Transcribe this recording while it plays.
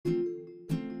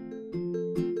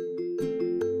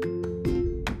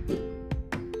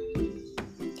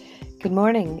Good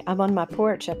morning. I'm on my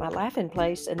porch at my laughing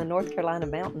place in the North Carolina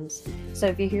mountains. So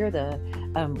if you hear the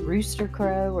rooster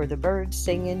crow or the birds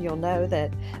singing, you'll know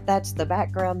that that's the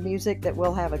background music that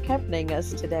we'll have accompanying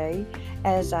us today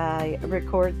as I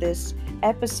record this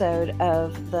episode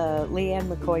of the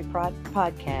Leanne McCoy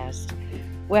podcast.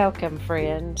 Welcome,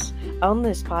 friends. On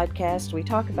this podcast, we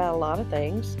talk about a lot of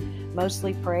things,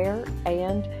 mostly prayer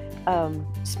and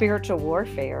spiritual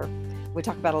warfare. We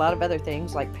talk about a lot of other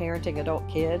things like parenting adult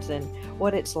kids and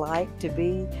what it's like to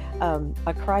be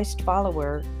a Christ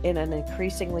follower in an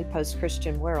increasingly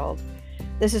post-Christian world.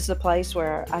 This is the place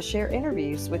where I share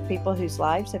interviews with people whose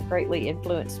lives have greatly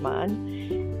influenced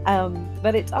mine.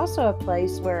 But it's also a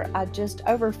place where I just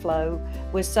overflow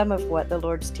with some of what the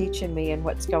Lord's teaching me and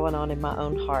what's going on in my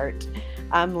own heart.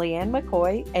 I'm Leanne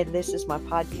McCoy, and this is my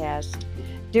podcast.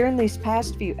 During these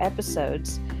past few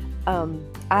episodes,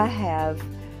 I have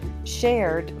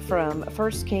shared from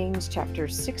 1 Kings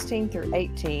chapters 16 through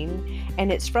 18,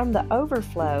 and it's from the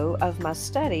overflow of my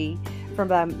study from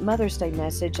my Mother's Day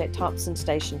message at Thompson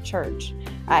Station Church.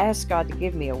 I asked God to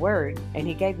give me a word, and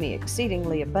He gave me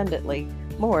exceedingly abundantly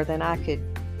more than I could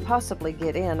possibly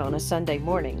get in on a Sunday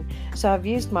morning. So I've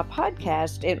used my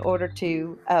podcast in order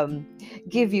to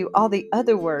give you all the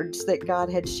other words that God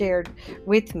had shared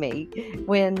with me.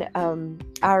 When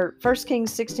our 1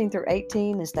 Kings 16 through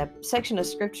 18 is that section of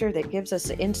scripture that gives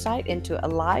us insight into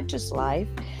Elijah's life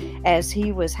as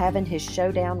he was having his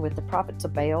showdown with the prophets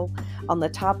of Baal on the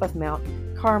top of Mount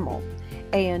Carmel.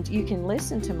 And you can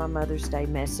listen to my Mother's Day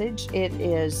message. It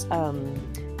is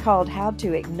called How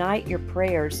to Ignite Your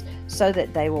Prayers So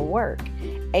That They Will Work.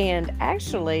 And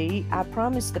actually, I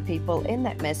promised the people in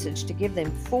that message to give them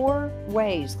 4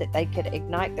 ways that they could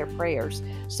ignite their prayers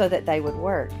so that they would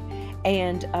work.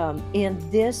 And in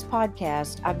this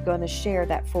podcast, I'm going to share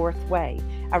that 4th way.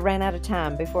 I ran out of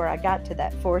time before I got to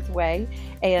that 4th way,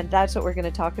 and that's what we're going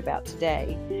to talk about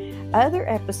today. Other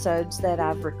episodes that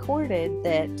I've recorded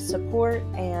that support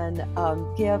and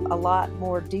give a lot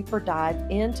more deeper dive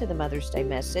into the Mother's Day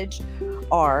message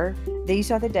are These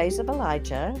Are the Days of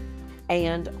Elijah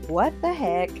and What the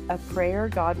Heck, a Prayer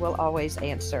God Will Always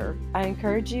Answer. I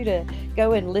encourage you to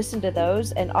go and listen to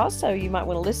those, and also you might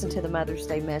want to listen to the Mother's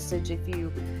Day message if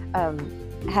you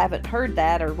haven't heard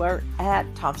that or weren't at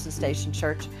Thompson Station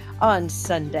Church on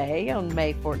Sunday on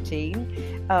May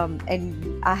 14.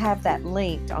 And I have that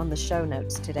linked on the show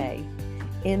notes today.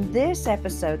 In this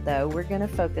episode, though, we're going to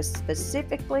focus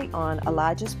specifically on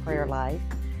Elijah's prayer life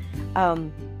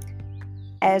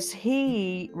as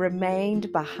he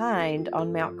remained behind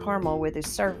on Mount Carmel with his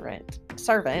servant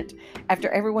after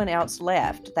everyone else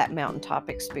left that mountaintop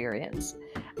experience.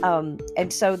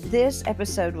 And so this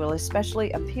episode will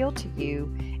especially appeal to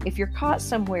you if you're caught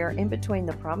somewhere in between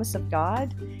the promise of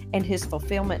God and His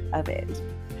fulfillment of it.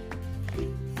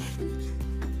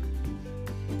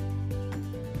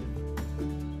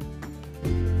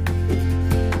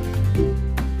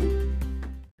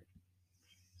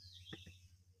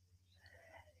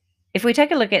 If we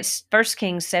take a look at 1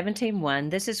 Kings 17:1,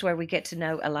 this is where we get to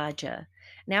know Elijah.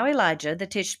 Now Elijah, the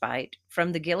Tishbite,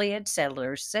 from the Gilead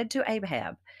settlers, said to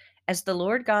Ahab, As the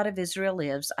Lord God of Israel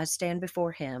lives, I stand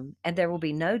before him, and there will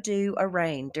be no dew or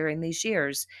rain during these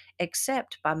years,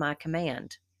 except by my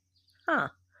command.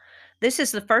 This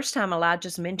is the first time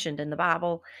Elijah's mentioned in the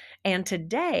Bible, and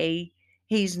today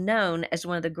he's known as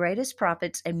one of the greatest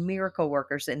prophets and miracle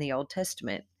workers in the Old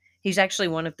Testament. He's actually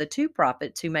one of the 2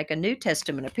 prophets who make a New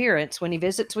Testament appearance when he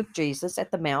visits with Jesus at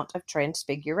the Mount of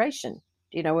Transfiguration.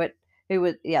 Do you know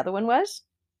who the other one was?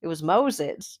 It was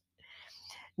Moses.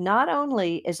 Not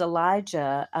only is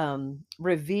Elijah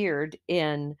revered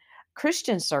in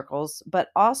Christian circles, but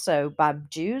also by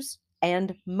Jews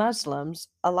and Muslims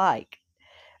alike.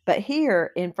 But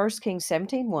here in 1 Kings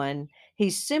 17:1,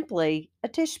 he's simply a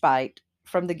Tishbite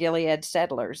from the Gilead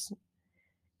settlers.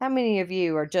 How many of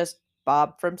you are just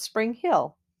Bob from Spring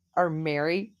Hill, or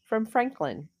Mary from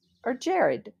Franklin, or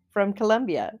Jared from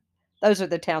Columbia? Those are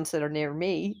the towns that are near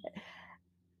me.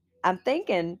 I'm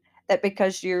thinking that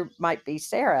because you might be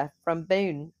Sarah from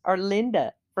Boone, or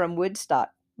Linda from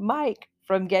Woodstock, Mike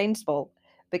from Gainesville,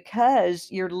 because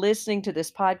you're listening to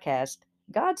this podcast,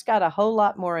 God's got a whole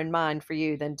lot more in mind for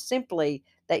you than simply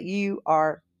that you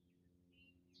are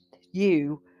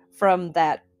you from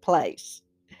that place.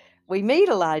 We meet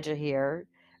Elijah here,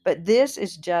 but this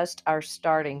is just our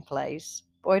starting place.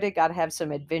 Boy, did God have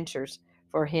some adventures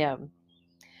for him.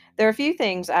 There are a few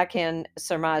things I can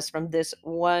surmise from this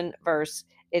one verse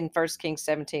in 1 Kings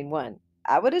 17:1.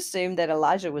 I would assume that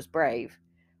Elijah was brave,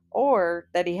 or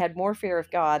that he had more fear of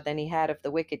God than he had of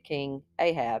the wicked king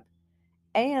Ahab,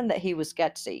 and that he was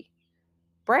gutsy.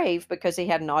 Brave because he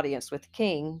had an audience with the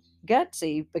king,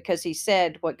 gutsy because he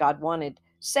said what God wanted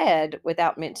said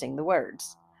without mincing the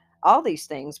words. All these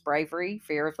things, bravery,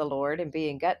 fear of the Lord, and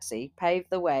being gutsy, paved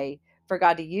the way for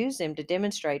God to use him to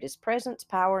demonstrate his presence,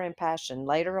 power, and passion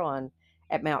later on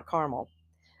at Mount Carmel.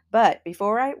 But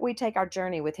we take our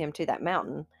journey with him to that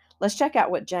mountain, let's check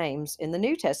out what James in the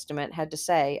New Testament had to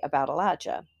say about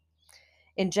Elijah.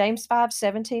 In James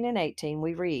 5:17 and 18,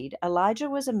 we read, Elijah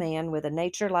was a man with a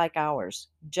nature like ours,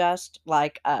 just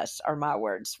like us, are my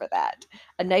words for that.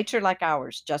 A nature like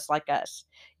ours, just like us.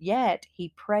 Yet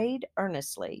he prayed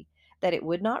earnestly that it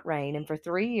would not rain, and for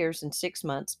 3 years and 6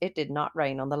 months it did not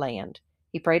rain on the land.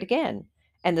 He prayed again,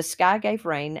 and the sky gave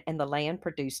rain, and the land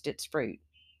produced its fruit.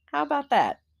 How about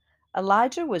that?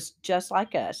 Elijah was just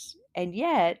like us, and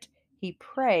yet he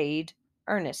prayed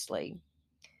earnestly.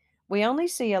 We only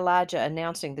see Elijah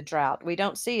announcing the drought. We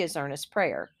don't see his earnest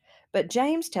prayer. But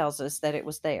James tells us that it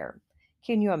was there.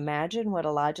 Can you imagine what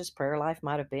Elijah's prayer life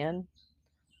might have been?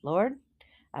 Lord,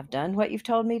 I've done what you've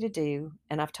told me to do,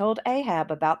 and I've told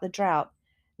Ahab about the drought.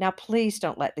 Now please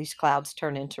don't let these clouds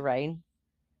turn into rain.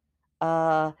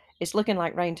 Uh, it's looking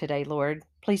like rain today, Lord.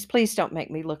 Please, please don't make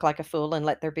me look like a fool and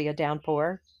let there be a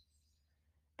downpour.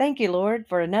 Thank you, Lord,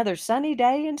 for another sunny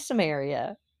day in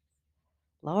Samaria.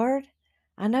 Lord,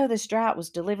 I know this drought was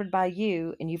delivered by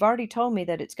you, and you've already told me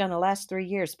that it's going to last 3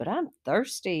 years, but I'm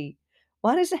thirsty.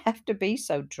 Why does it have to be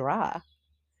so dry?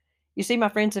 You see, my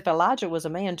friends, if Elijah was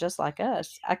a man just like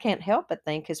us, I can't help but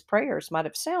think his prayers might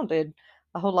have sounded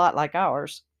a whole lot like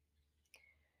ours.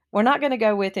 We're not going to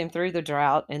go with him through the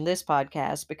drought in this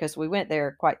podcast because we went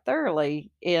there quite thoroughly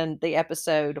in the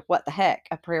episode, What the Heck?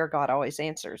 A Prayer God Always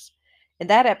Answers. In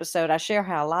that episode, I share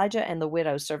how Elijah and the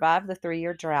widow survived the 3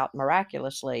 year drought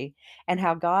miraculously and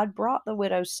how God brought the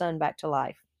widow's son back to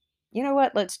life. You know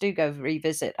what? Let's go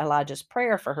revisit Elijah's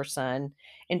prayer for her son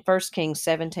in 1 Kings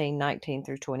 17:19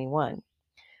 through 21.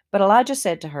 But Elijah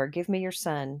said to her, Give me your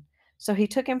son. So he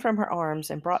took him from her arms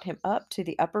and brought him up to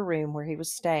the upper room where he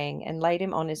was staying and laid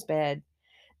him on his bed.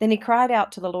 Then he cried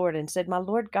out to the Lord and said, My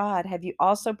Lord God, have you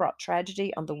also brought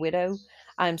tragedy on the widow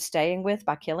I am staying with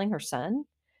by killing her son?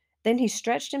 Then he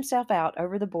stretched himself out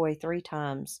over the boy 3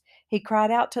 times. He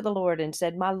cried out to the Lord and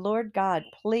said, My Lord God,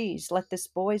 please let this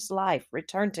boy's life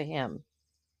return to him.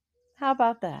 How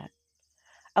about that?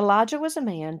 Elijah was a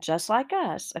man just like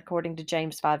us, according to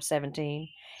James 5:17,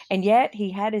 and yet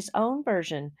he had his own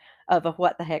version of a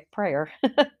what the heck prayer.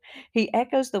 He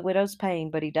echoes the widow's pain,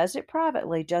 but he does it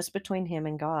privately just between him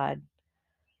and God.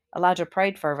 Elijah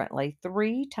prayed fervently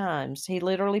 3 times. He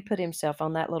literally put himself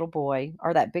on that little boy,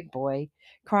 or that big boy,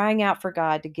 crying out for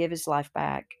God to give his life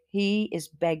back. He is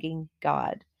begging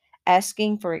God,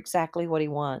 asking for exactly what he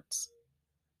wants.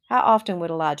 How often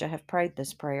would Elijah have prayed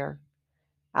this prayer?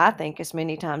 I think as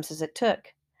many times as it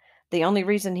took. The only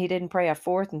reason he didn't pray a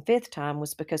fourth and fifth time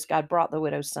was because God brought the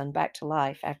widow's son back to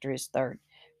life after his third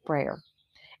prayer.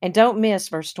 And don't miss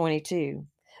verse 22.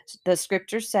 The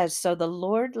scripture says, So the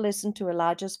Lord listened to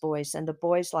Elijah's voice, and the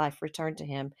boy's life returned to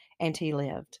him, and he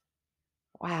lived.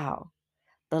 Wow.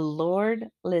 The Lord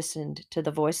listened to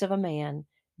the voice of a man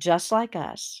just like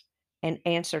us and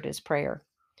answered his prayer.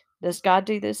 Does God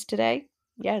do this today?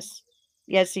 Yes.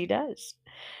 Yes, he does.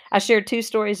 I shared 2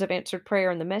 stories of answered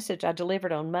prayer in the message I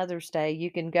delivered on Mother's Day.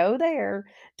 You can go there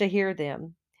to hear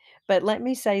them. But let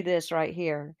me say this right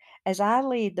here. As I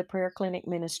lead the prayer clinic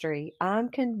ministry, I'm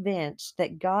convinced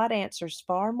that God answers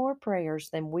far more prayers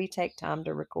than we take time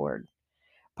to record.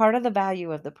 Part of the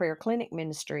value of the prayer clinic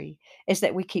ministry is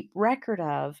that we keep record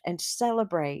of and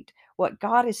celebrate what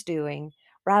God is doing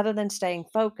rather than staying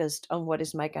focused on what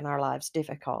is making our lives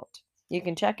difficult. You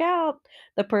can check out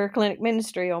the prayer clinic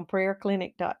ministry on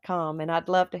prayerclinic.com, and I'd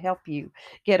love to help you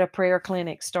get a prayer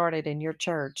clinic started in your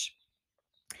church.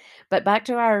 But back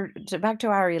to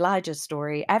our Elijah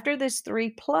story. After this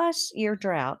 3+ year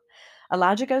drought,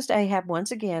 Elijah goes to Ahab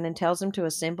once again and tells him to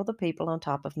assemble the people on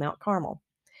top of Mount Carmel.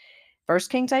 1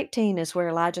 Kings 18 is where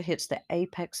Elijah hits the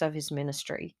apex of his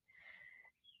ministry.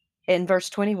 In verse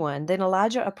 21, then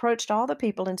Elijah approached all the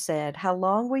people and said, How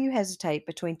long will you hesitate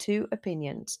between 2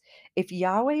 opinions? If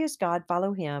Yahweh is God,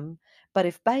 follow him, but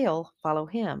if Baal, follow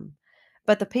him.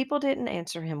 But the people didn't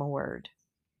answer him a word.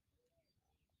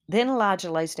 Then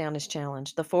Elijah lays down his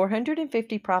challenge. The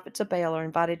 450 prophets of Baal are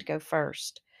invited to go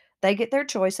first. They get their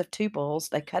choice of 2 bulls,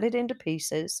 they cut it into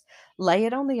pieces, lay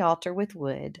it on the altar with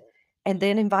wood, and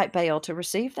then invite Baal to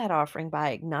receive that offering by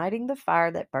igniting the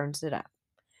fire that burns it up.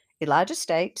 Elijah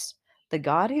states, The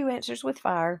God who answers with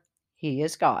fire, he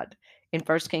is God, in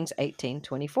 1 Kings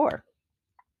 18:24.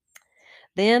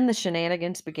 Then the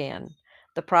shenanigans began.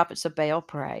 The prophets of Baal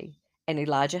pray, and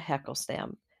Elijah heckles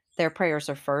them. Their prayers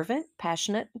are fervent,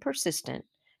 passionate, and persistent,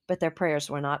 but their prayers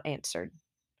were not answered.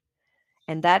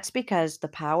 And that's because the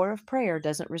power of prayer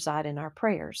doesn't reside in our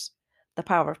prayers. The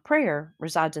power of prayer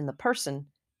resides in the person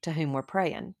to whom we're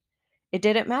praying. It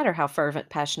didn't matter how fervent,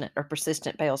 passionate, or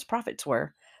persistent Baal's prophets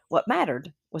were. What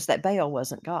mattered was that Baal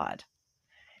wasn't God.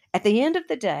 At the end of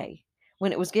the day,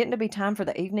 when it was getting to be time for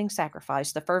the evening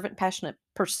sacrifice, the fervent, passionate,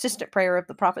 persistent prayer of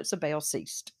the prophets of Baal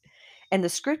ceased. And the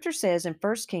scripture says in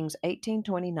 1 Kings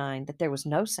 18:29 that there was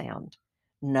no sound.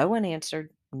 No one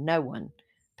answered. No one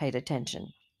paid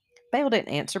attention. Baal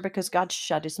didn't answer because God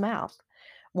shut his mouth.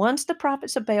 Once the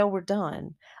prophets of Baal were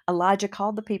done, Elijah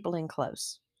called the people in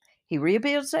close. He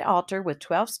rebuilds the altar with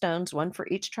 12 stones, one for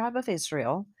each tribe of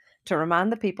Israel, to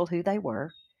remind the people who they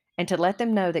were and to let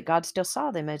them know that God still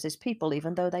saw them as his people,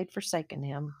 even though they'd forsaken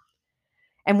him.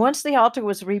 And once the altar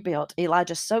was rebuilt,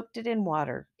 Elijah soaked it in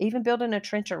water, even building a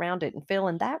trench around it and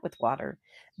filling that with water.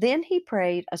 Then he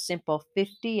prayed a simple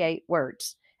 58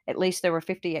 words. At least there were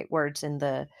 58 words in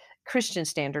the Christian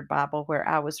Standard Bible where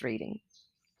I was reading.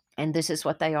 And this is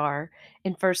what they are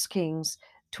in 1 Kings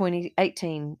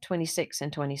 18, 26,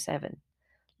 and 27.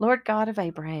 Lord God of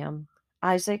Abraham,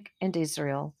 Isaac, and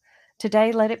Israel,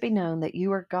 today let it be known that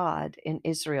you are God in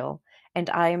Israel, and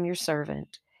I am your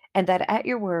servant, and that at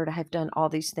your word I have done all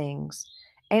these things.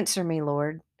 Answer me,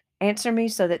 Lord. Answer me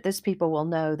so that this people will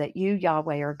know that you,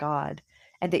 Yahweh, are God,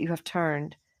 and that you have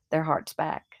turned their hearts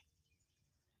back.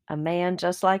 A man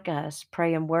just like us,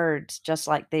 praying words just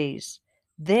like these.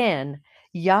 Then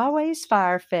Yahweh's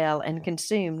fire fell and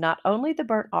consumed not only the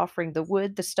burnt offering, the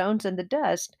wood, the stones, and the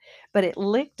dust, but it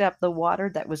licked up the water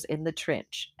that was in the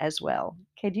trench as well.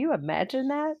 Can you imagine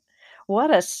that?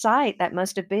 What a sight that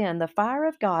must have been, the fire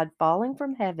of God falling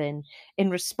from heaven in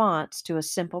response to a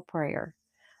simple prayer.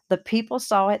 The people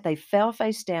saw it, they fell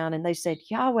face down, and they said,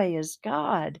 Yahweh is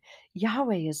God.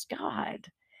 Yahweh is God.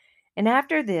 And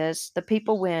after this, the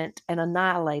people went and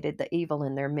annihilated the evil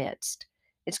in their midst.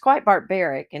 It's quite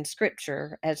barbaric in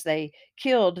scripture as they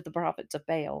killed the prophets of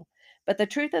Baal. But the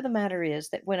truth of the matter is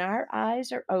that when our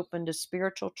eyes are open to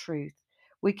spiritual truth,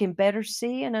 we can better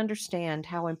see and understand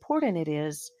how important it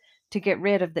is to get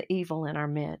rid of the evil in our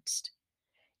midst.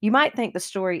 You might think the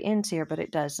story ends here, but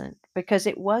it doesn't, because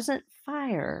it wasn't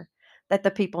fire that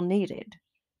the people needed,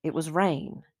 it was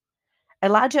rain.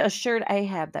 Elijah assured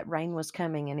Ahab that rain was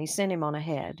coming and he sent him on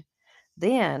ahead.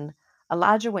 Then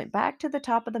Elijah went back to the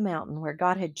top of the mountain where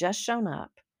God had just shown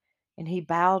up and he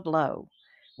bowed low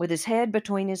with his head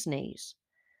between his knees.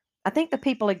 I think the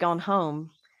people had gone home,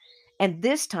 and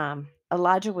this time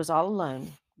Elijah was all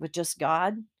alone with just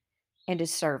God and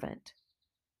his servant.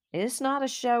 It's not a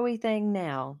showy thing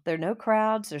now. There are no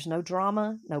crowds, there's no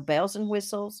drama, no bells and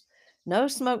whistles, no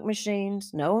smoke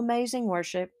machines, no amazing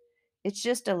worship. It's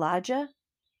just Elijah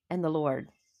and the Lord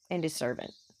and his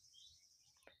servant.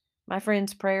 My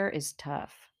friends, prayer is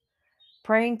tough.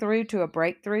 Praying through to a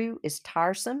breakthrough is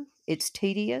tiresome, it's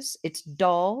tedious, it's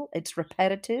dull, it's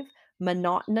repetitive,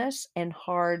 monotonous, and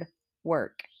hard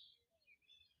work.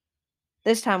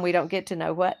 This time we don't get to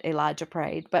know what Elijah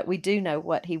prayed, but we do know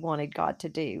what he wanted God to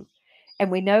do. And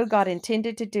we know God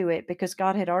intended to do it because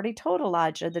God had already told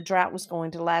Elijah the drought was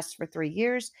going to last for 3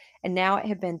 years, and now it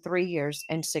had been 3 years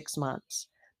and 6 months.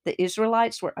 The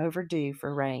Israelites were overdue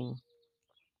for rain.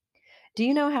 Do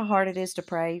you know how hard it is to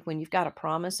pray when you've got a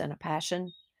promise and a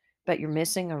passion, but you're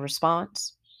missing a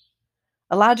response?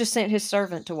 Elijah sent his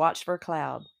servant to watch for a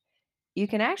cloud. You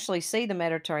can actually see the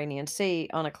Mediterranean Sea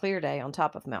on a clear day on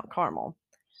top of Mount Carmel.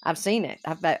 I've seen it.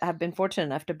 I've been fortunate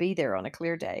enough to be there on a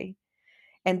clear day.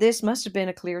 And this must have been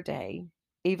a clear day,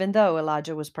 even though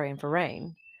Elijah was praying for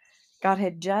rain. God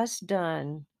had just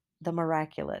done the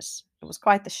miraculous. It was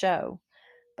quite the show.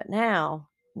 But now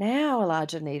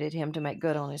Elijah needed him to make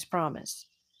good on his promise.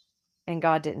 And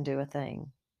God didn't do a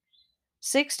thing.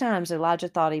 6 times Elijah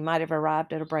thought he might have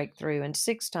arrived at a breakthrough, and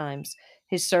 6 times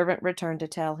his servant returned to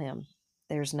tell him,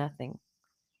 there's nothing.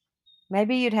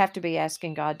 Maybe you'd have to be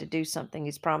asking God to do something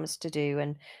he's promised to do,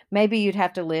 and maybe you'd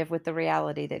have to live with the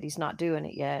reality that he's not doing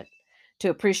it yet to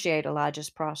appreciate Elijah's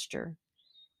posture.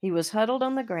 He was huddled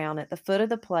on the ground at the foot of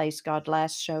the place God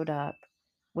last showed up,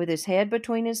 with his head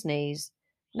between his knees,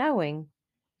 knowing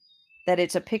that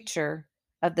it's a picture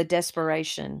of the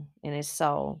desperation in his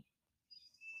soul.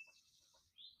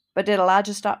 But did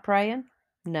Elijah stop praying?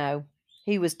 No.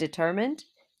 He was determined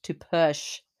to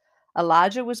push.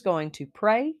 Elijah was going to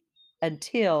pray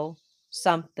until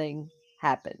something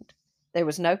happened. There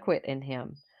was no quit in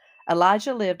him.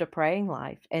 Elijah lived a praying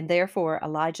life, and therefore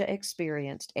Elijah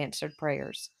experienced answered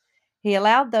prayers. He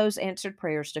allowed those answered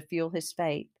prayers to fuel his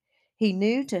faith. He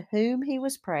knew to whom he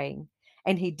was praying,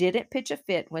 And he didn't pitch a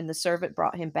fit when the servant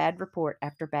brought him bad report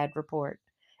after bad report.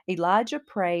 Elijah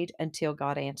prayed until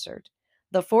God answered.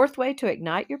 The fourth way to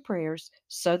ignite your prayers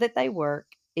so that they work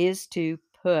is to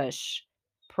push.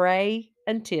 Pray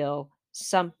until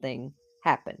something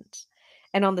happens.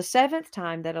 And on the seventh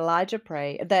time that Elijah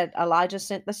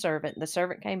sent the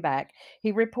servant came back,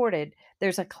 he reported,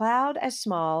 "There's a cloud as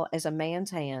small as a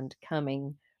man's hand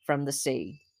coming from the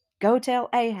sea. Go tell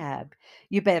Ahab,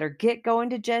 you better get going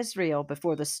to Jezreel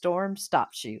before the storm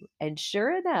stops you." And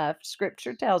sure enough,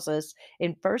 scripture tells us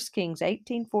in 1 Kings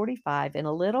 18:45, in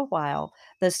a little while,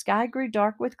 the sky grew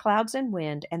dark with clouds and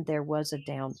wind, and there was a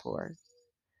downpour.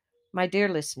 My dear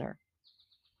listener,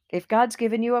 if God's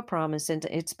given you a promise and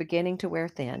it's beginning to wear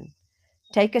thin,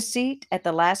 take a seat at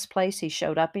the last place He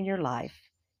showed up in your life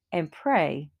and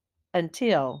pray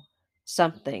until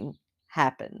something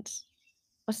happens.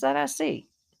 What's that I see?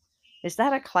 Is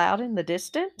that a cloud in the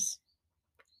distance?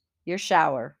 Your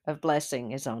shower of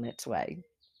blessing is on its way.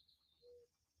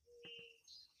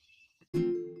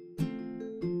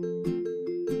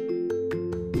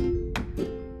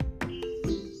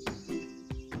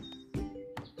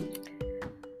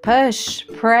 Push,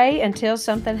 pray until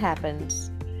something happens.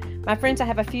 My friends, I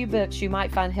have a few books you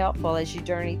might find helpful as you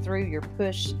journey through your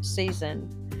push season.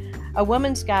 A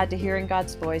Woman's Guide to Hearing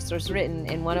God's Voice was written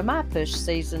in one of my push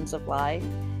seasons of life.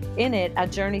 In it, I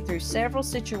journey through several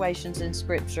situations in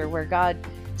Scripture where God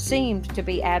seemed to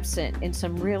be absent in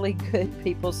some really good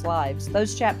people's lives.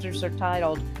 Those chapters are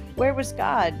titled, "Where Was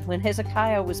God When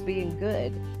Hezekiah Was Being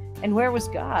Good?" and "Where Was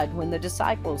God When the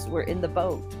Disciples Were in the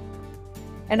Boat?"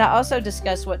 And I also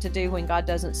discuss what to do when God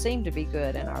doesn't seem to be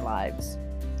good in our lives.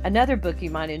 Another book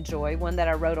you might enjoy, one that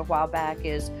I wrote a while back,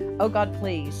 is "Oh God,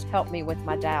 Please Help Me With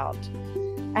My Doubt."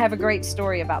 I have a great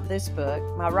story about this book.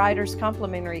 My writer's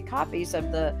complimentary copies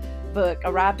of the book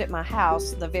arrived at my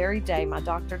house the very day my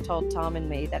doctor told Tom and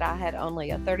me that I had only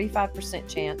a 35%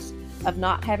 chance of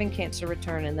not having cancer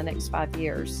return in the next 5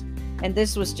 years. And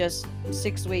this was just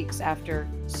 6 weeks after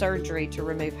surgery to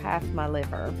remove half my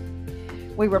liver.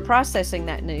 We were processing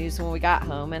that news when we got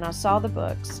home, and I saw the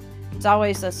books. It's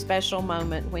always a special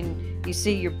moment when you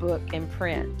see your book in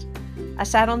print. I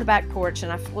sat on the back porch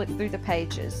and I flipped through the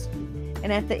pages.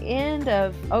 And at the end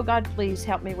of "Oh God, Please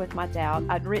Help Me With My Doubt,"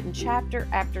 I'd written chapter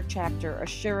after chapter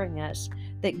assuring us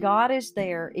that God is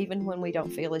there even when we don't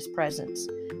feel His presence.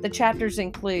 The chapters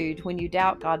include when you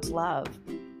doubt God's love,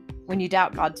 when you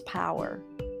doubt God's power,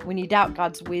 when you doubt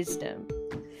God's wisdom.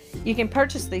 You can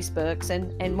purchase these books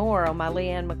and more on my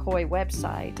Leanne McCoy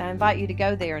website. I invite you to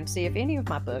go there and see if any of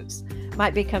my books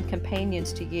might become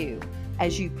companions to you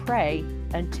as you pray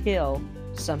until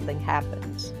something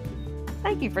happens.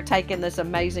 Thank you for taking this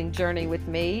amazing journey with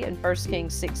me in 1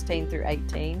 Kings 16 through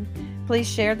 18. Please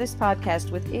share this podcast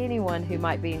with anyone who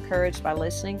might be encouraged by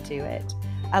listening to it.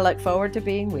 I look forward to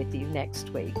being with you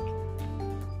next week.